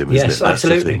immediate with him, isn't it? Yes,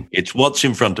 absolutely. It's what's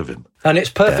in front of him. And it's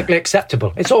perfectly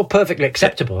acceptable. It's all perfectly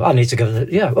acceptable. I need to go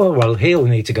to he'll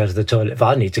need to go to the toilet if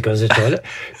I need to go to the toilet.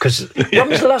 Because when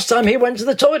was the last time he went to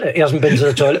the toilet? He hasn't been to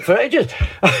the toilet for ages.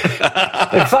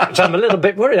 In fact, I'm a little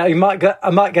bit worried. I might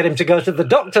get him to go to the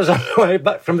doctor's on the way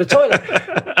back from the toilet.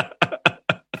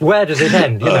 Where does it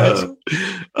end?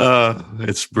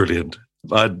 It's brilliant.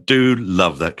 I do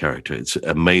love that character. It's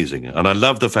amazing. And I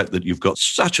love the fact that you've got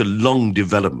such a long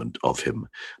development of him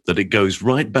that it goes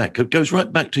right back. It goes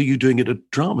right back to you doing it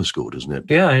at drama school, doesn't it?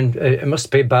 Yeah, and it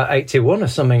must be about 81 or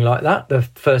something like that, the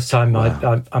first time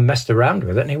I messed around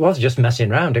with it. And it was just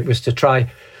messing around. It was to try,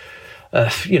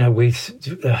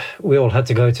 we all had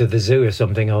to go to the zoo or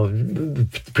something, or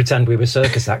pretend we were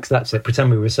circus acts. That's it, pretend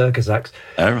we were circus acts.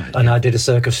 All right. And I did a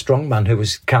circus strongman who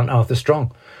was Count Arthur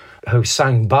Strong, who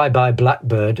sang Bye Bye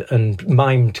Blackbird and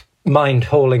mimed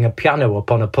hauling a piano up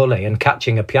on a pulley and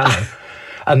catching a piano,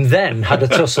 and then had a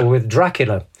tussle with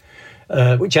Dracula,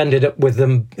 which ended up with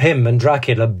him and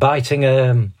Dracula biting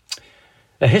a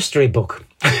history book.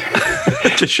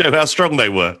 To show how strong they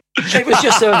were. It was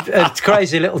just a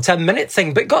crazy little 10-minute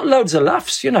thing, but it got loads of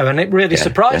laughs, and it really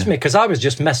surprised me because I was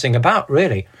just messing about,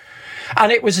 really.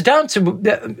 And it was down to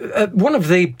one of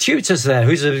the tutors there,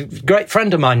 who's a great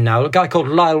friend of mine now, a guy called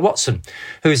Lyle Watson,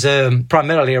 who's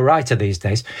primarily a writer these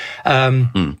days.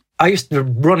 I used to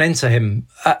run into him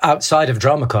outside of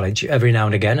drama college every now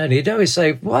and again, and he'd always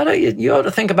say, "Why don't you ought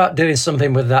to think about doing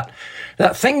something with that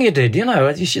thing you did,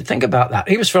 you should think about that."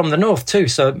 He was from the north too,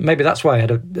 so maybe that's why I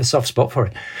had a soft spot for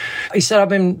it. He said, "I've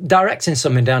been directing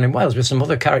something down in Wales with some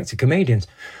other character comedians.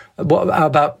 How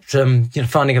about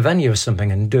finding a venue or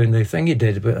something and doing the thing you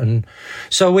did?" And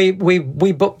so we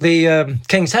booked the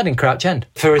King's Head in Crouch End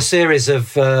for a series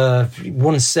of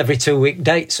once every 2-week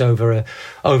dates over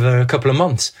a couple of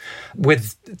months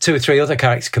with 2 or 3 other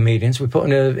character comedians. We put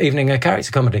in an evening of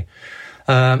character comedy,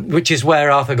 which is where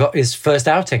Arthur got his first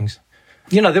outings.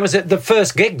 There was the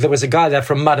first gig. There was a guy there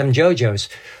from Madame Jojo's,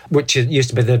 which used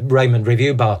to be the Raymond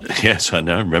Review Bar. Yes, I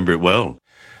know. I remember it well.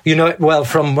 You know it well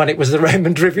from when it was the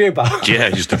Raymond Review Bar. Yeah, I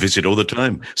used to visit all the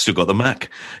time. Still got the Mac.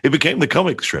 It became the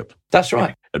comic strip. That's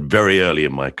right. And very early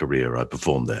in my career, I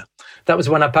performed there. That was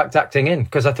when I packed acting in,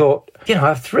 because I thought,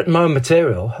 I've written my own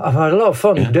material. I've had a lot of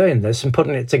fun doing this and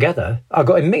putting it together. I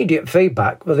got immediate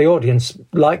feedback where the audience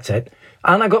liked it,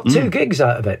 and I got 2 gigs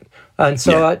out of it. And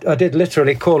so I did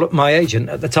literally call up my agent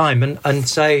at the time and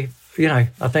say,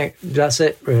 I think that's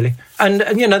it, really. And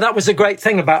that was a great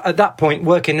thing about, at that point,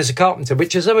 working as a carpenter,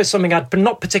 which is always something I'd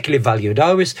not particularly valued. I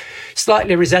always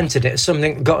slightly resented it as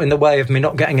something that got in the way of me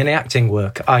not getting any acting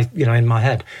work, in my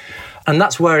head. And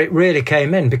that's where it really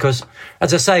came in, because,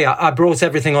 as I say, I brought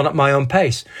everything on at my own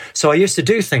pace. So I used to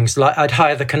do things like I'd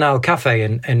hire the Canal Cafe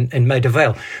in Maida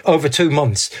Vale over 2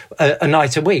 months, a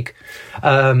night a week.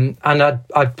 And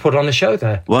I'd put on a show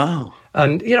there. Wow.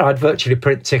 And, I'd virtually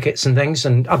print tickets and things,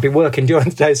 and I'd be working during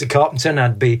the days of carpenter, and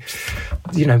I'd be,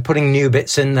 putting new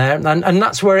bits in there. And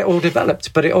that's where it all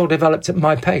developed, but it all developed at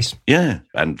my pace. Yeah,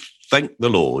 and thank the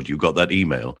Lord you got that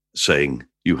email saying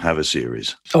you have a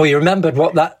series. Oh, you remembered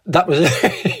what that was?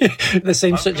 That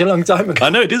seems such a long time ago. I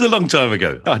know, it is a long time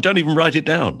ago. I don't even write it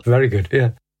down. Very good,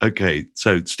 yeah. Okay,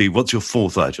 so, Steve, what's your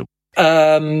 4th item?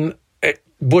 It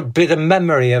would be the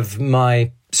memory of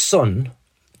my son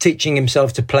teaching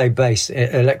himself to play bass,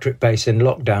 electric bass, in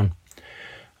lockdown.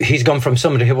 He's gone from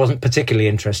somebody who wasn't particularly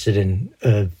interested in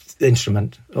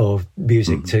instrument or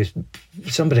music to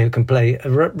somebody who can play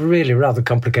really rather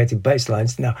complicated bass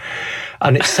lines now.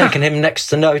 And it's taken him next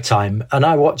to no time. And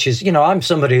I watch his, I'm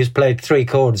somebody who's played 3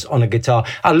 chords on a guitar.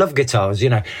 I love guitars, You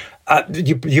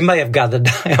may have gathered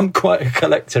I am quite a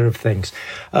collector of things.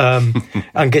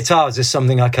 And guitars is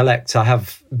something I collect. I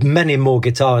have many more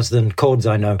guitars than chords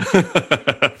I know.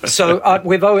 So I've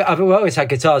always had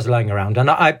guitars lying around. And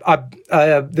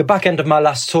the back end of my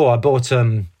last tour, I bought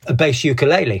a bass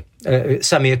ukulele,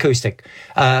 semi-acoustic.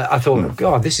 I thought,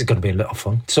 God, this is going to be a little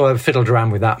fun. So I fiddled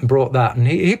around with that and brought that. And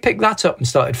he picked that up and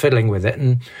started fiddling with it.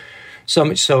 And so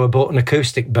much so I bought an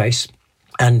acoustic bass.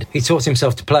 And he taught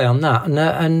himself to play on that,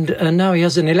 and now he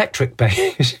has an electric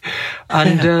bass.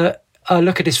 And I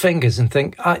look at his fingers and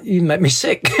think, you make me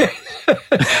sick.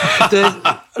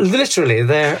 Literally,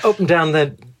 they're up and down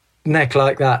the neck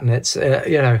like that, and it's,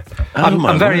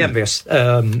 I'm very envious.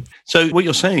 So what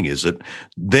you're saying is that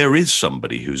there is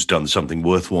somebody who's done something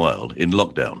worthwhile in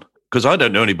lockdown. Because I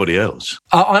don't know anybody else.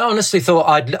 I honestly thought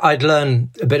I'd learn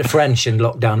a bit of French in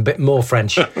lockdown, a bit more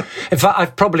French. In fact,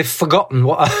 I've probably forgotten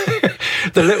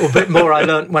the little bit more I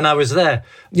learnt when I was there.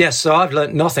 Yes, so I've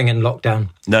learnt nothing in lockdown.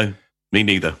 No, me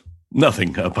neither.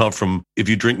 Nothing, apart from if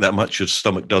you drink that much, your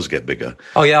stomach does get bigger.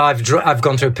 Oh, yeah, I've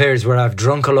gone through periods where I've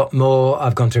drunk a lot more.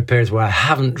 I've gone through periods where I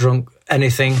haven't drunk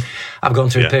anything. I've gone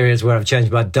through periods where I've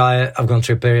changed my diet. I've gone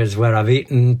through periods where I've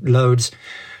eaten loads.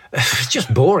 It's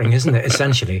just boring, isn't it,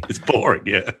 essentially? It's boring,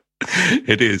 yeah.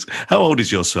 It is. How old is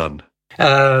your son?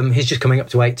 He's just coming up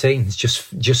to 18. He's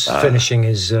just finishing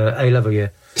his A-level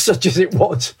year, such as it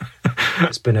was.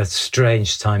 It's been a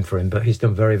strange time for him, but he's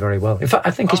done very, very well. In fact,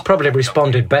 I think he's probably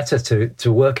responded better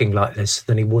to working like this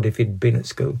than he would if he'd been at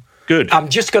school. Good. I'm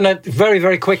just going to very,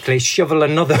 very quickly shovel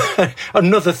another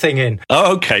thing in.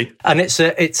 Oh, okay. And it's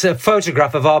a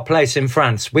photograph of our place in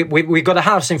France. We got a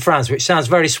house in France, which sounds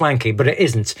very swanky, but it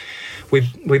isn't.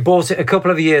 We bought it a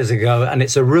couple of years ago, and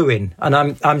it's a ruin. And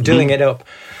I'm doing it up.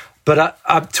 But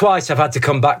twice I've had to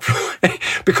come back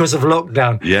because of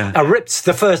lockdown. Yeah. I ripped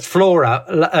the first floor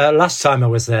out last time I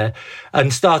was there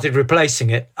and started replacing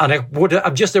it. And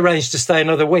I've just arranged to stay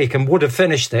another week and would have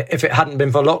finished it if it hadn't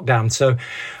been for lockdown. So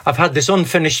I've had this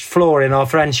unfinished floor in our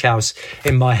French house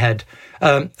in my head.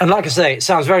 And like I say, it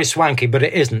sounds very swanky, but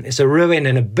it isn't. It's a ruin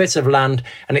in a bit of land,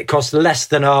 and it costs less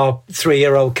than our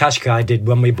 3-year-old Qashqai did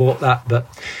when we bought that. But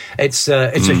it's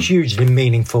a hugely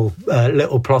meaningful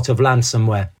little plot of land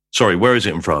somewhere. Sorry, where is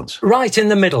it in France? Right in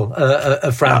the middle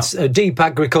of France, deep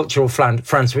agricultural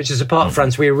France, which is a part of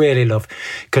France we really love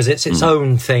because it's its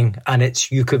own thing,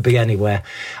 and you could be anywhere.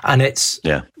 And it's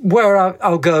where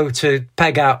I'll go to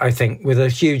peg out, I think, with a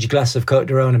huge glass of Côte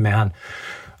d'Aron in my hand.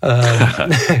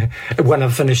 When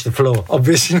I've finished the floor,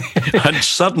 obviously. And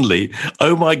suddenly,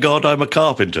 oh my God, I'm a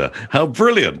carpenter. How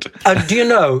brilliant. And do you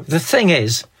know, the thing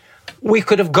is, we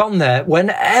could have gone there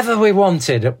whenever we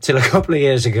wanted up till a couple of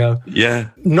years ago. Yeah.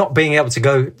 Not being able to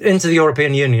go into the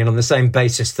European Union on the same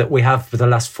basis that we have for the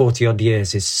last 40-odd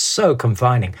years is so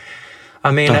confining.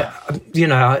 I mean,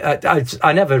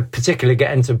 I never particularly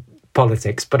get into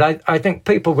politics, but I think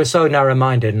people were so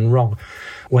narrow-minded and wrong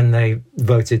when they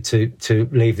voted to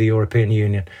leave the European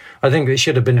Union. I think it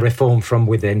should have been reformed from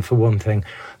within, for one thing.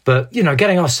 But,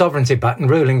 getting our sovereignty back and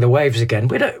ruling the waves again,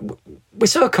 we're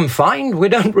so confined, we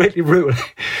don't really rule.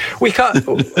 We can't,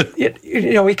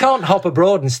 we can't hop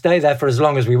abroad and stay there for as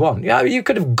long as we want. You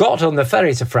could have got on the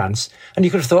ferry to France and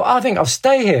you could have thought, I think I'll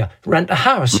stay here, rent a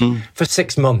house for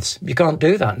 6 months. You can't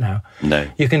do that now. No.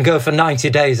 You can go for 90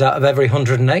 days out of every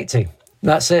 180.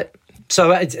 That's it.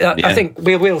 So I think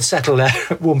we will settle there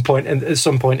at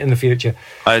some point in the future.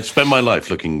 I spend my life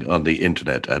looking on the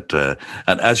internet at,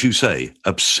 and as you say,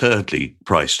 absurdly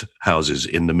priced houses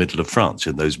in the middle of France,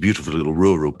 in those beautiful little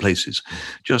rural places.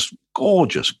 Just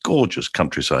gorgeous, gorgeous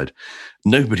countryside.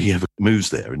 Nobody ever moves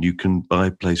there, and you can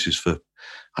buy places for,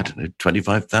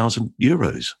 25,000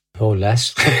 euros. Or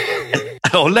less.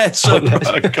 Or less. Oh,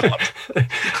 my God.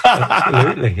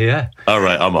 Absolutely, yeah. All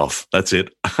right, I'm off. That's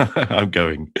it. I'm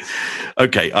going.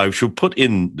 Okay, I shall put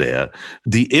in there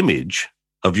the image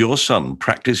of your son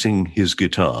practicing his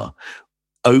guitar.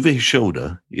 Over his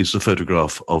shoulder is the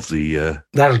photograph of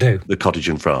that'll do. The cottage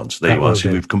in France. There you are.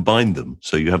 So we've combined them.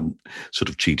 So you haven't sort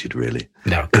of cheated, really.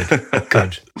 No,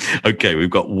 good. Okay,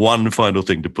 we've got one final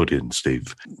thing to put in,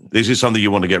 Steve. This is something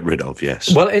you want to get rid of,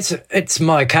 yes? Well, it's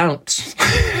my accounts.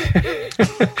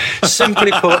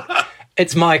 Simply put,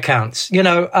 it's my accounts.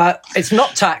 It's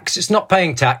not tax. It's not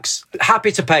paying tax.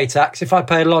 Happy to pay tax. If I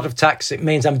pay a lot of tax, it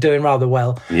means I'm doing rather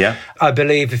well. Yeah. I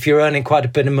believe if you're earning quite a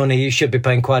bit of money, you should be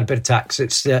paying quite a bit of tax.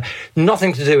 It's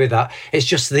nothing to do with that. It's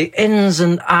just the ins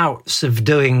and outs of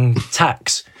doing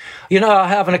tax. I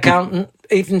have an accountant.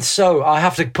 Even so, I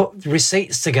have to put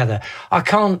receipts together. I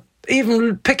can't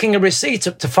even picking a receipt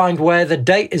up to find where the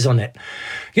date is on it.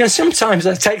 Sometimes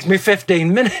that takes me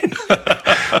 15 minutes.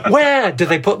 Where do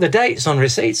they put the dates on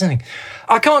receipts?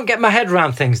 I can't get my head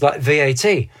around things like VAT.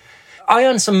 I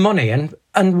earn some money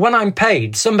and when I'm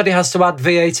paid, somebody has to add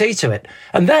VAT to it.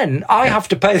 And then I have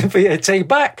to pay the VAT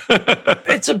back.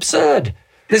 It's absurd.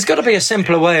 There's got to be a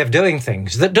simpler way of doing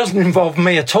things that doesn't involve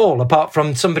me at all, apart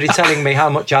from somebody telling me how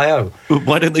much I owe.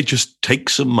 Why don't they just take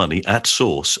some money at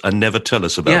source and never tell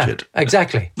us about it?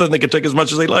 Exactly. Then they can take as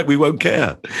much as they like. We won't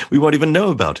care. We won't even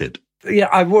know about it. Yeah,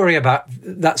 I worry about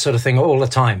that sort of thing all the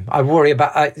time. I worry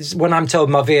about when I'm told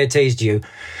my VAT is due.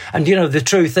 And, the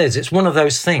truth is, it's one of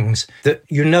those things that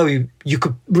you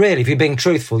could really, if you're being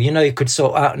truthful, you could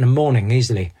sort out in the morning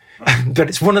easily. But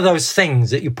it's one of those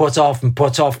things that you put off and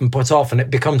put off and put off, and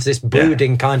it becomes this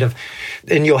brooding kind of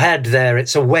in your head there.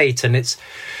 It's a weight, and it's...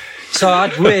 So I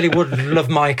really would love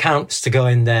my accounts to go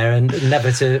in there and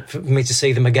never for me to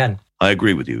see them again. I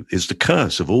agree with you. It's the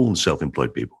curse of all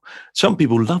self-employed people. Some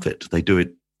people love it. They do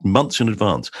it months in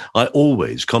advance. I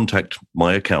always contact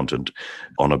my accountant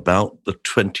on about the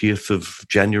 20th of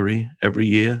January every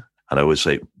year. And I always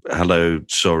say, hello,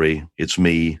 sorry, it's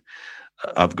me.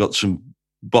 I've got some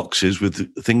boxes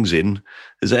with things in.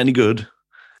 Is that any good?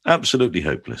 Absolutely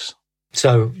hopeless.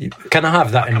 So can I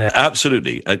have that in there?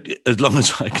 Absolutely, as long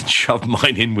as I can shove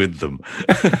mine in with them.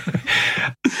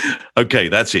 Okay,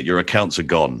 that's it. Your accounts are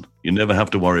gone. You never have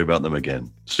to worry about them again.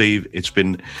 Steve, it's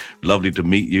been lovely to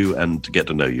meet you and to get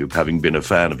to know you, having been a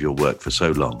fan of your work for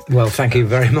so long. Well, thank you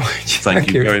very much.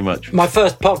 Thank you very much. My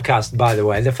first podcast, by the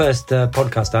way, the first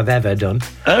podcast I've ever done.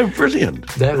 Oh, brilliant.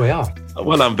 There we are.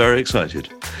 Well, I'm very excited.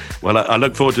 Well, I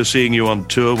look forward to seeing you on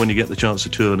tour when you get the chance to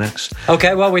tour next.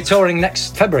 Okay, well, we're touring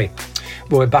next February.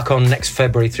 We're back on next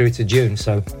February through to June,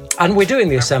 so... And we're doing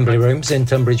the Assembly Rooms in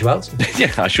Tunbridge Wells.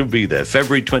 Yeah, I should be there.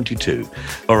 February 22.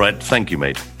 All right, thank you,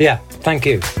 mate. Yeah, thank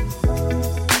you.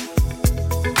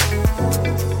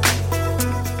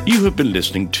 You have been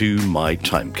listening to My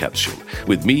Time Capsule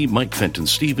with me, Mike Fenton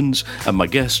Stevens, and my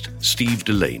guest, Steve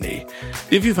Delaney.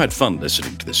 If you've had fun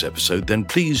listening to this episode, then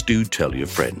please do tell your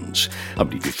friends.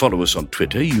 If you follow us on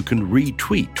Twitter, you can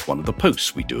retweet one of the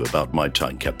posts we do about My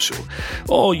Time Capsule,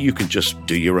 or you can just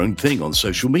do your own thing on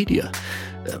social media.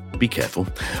 Be careful.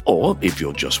 Or, if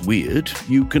you're just weird,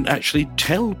 you can actually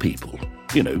tell people,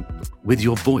 with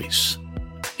your voice,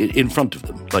 in front of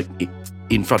them, like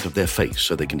in front of their face,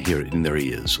 so they can hear it in their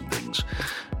ears and things.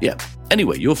 Yeah.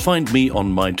 Anyway, you'll find me on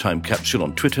My Time Capsule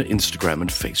on Twitter, Instagram, and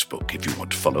Facebook if you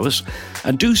want to follow us.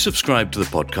 And do subscribe to the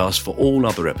podcast for all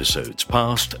other episodes,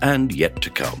 past and yet to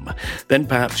come. Then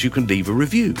perhaps you can leave a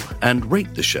review and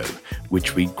rate the show,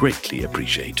 which we greatly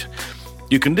appreciate.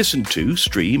 You can listen to,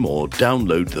 stream, or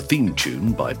download the theme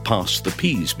tune by Pass the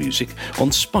Peas Music on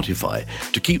Spotify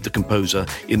to keep the composer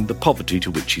in the poverty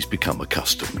to which he's become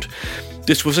accustomed.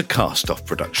 This was a cast-off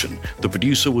production. The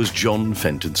producer was John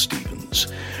Fenton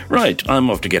Stevens. Right, I'm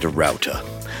off to get a router.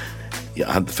 Yeah,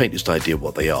 I have the faintest idea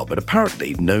what they are, but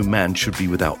apparently no man should be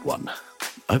without one.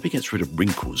 I hope he gets rid of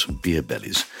wrinkles and beer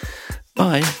bellies.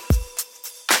 Bye.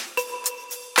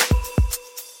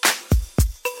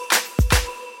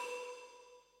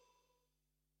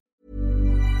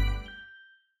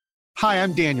 Hi,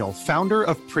 I'm Daniel, founder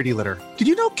of Pretty Litter. Did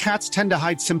you know cats tend to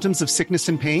hide symptoms of sickness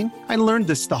and pain? I learned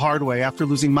this the hard way after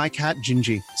losing my cat,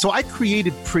 Gingy. So I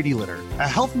created Pretty Litter, a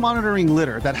health monitoring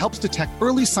litter that helps detect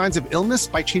early signs of illness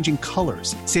by changing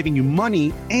colors, saving you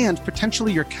money and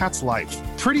potentially your cat's life.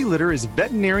 Pretty Litter is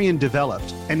veterinarian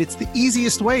developed, and it's the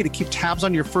easiest way to keep tabs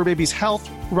on your fur baby's health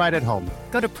right at home.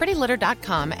 Go to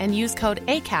prettylitter.com and use code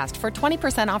ACAST for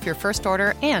 20% off your first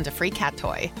order and a free cat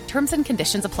toy. Terms and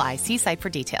conditions apply. See site for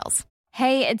details.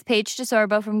 Hey, it's Paige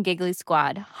DeSorbo from Giggly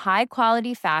Squad. High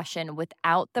quality fashion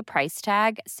without the price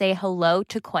tag. Say hello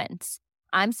to Quince.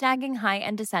 I'm snagging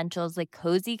high-end essentials like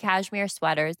cozy cashmere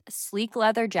sweaters, sleek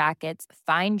leather jackets,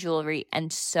 fine jewelry,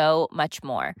 and so much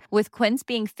more. With Quince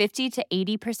being 50 to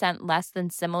 80% less than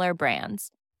similar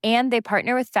brands. And they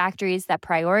partner with factories that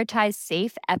prioritize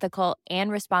safe, ethical, and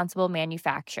responsible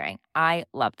manufacturing. I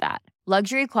love that.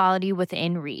 Luxury quality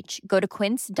within reach. Go to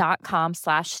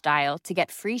quince.com/style to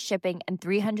get free shipping and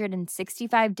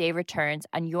 365-day returns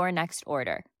on your next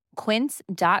order.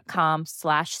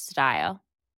 Quince.com/style.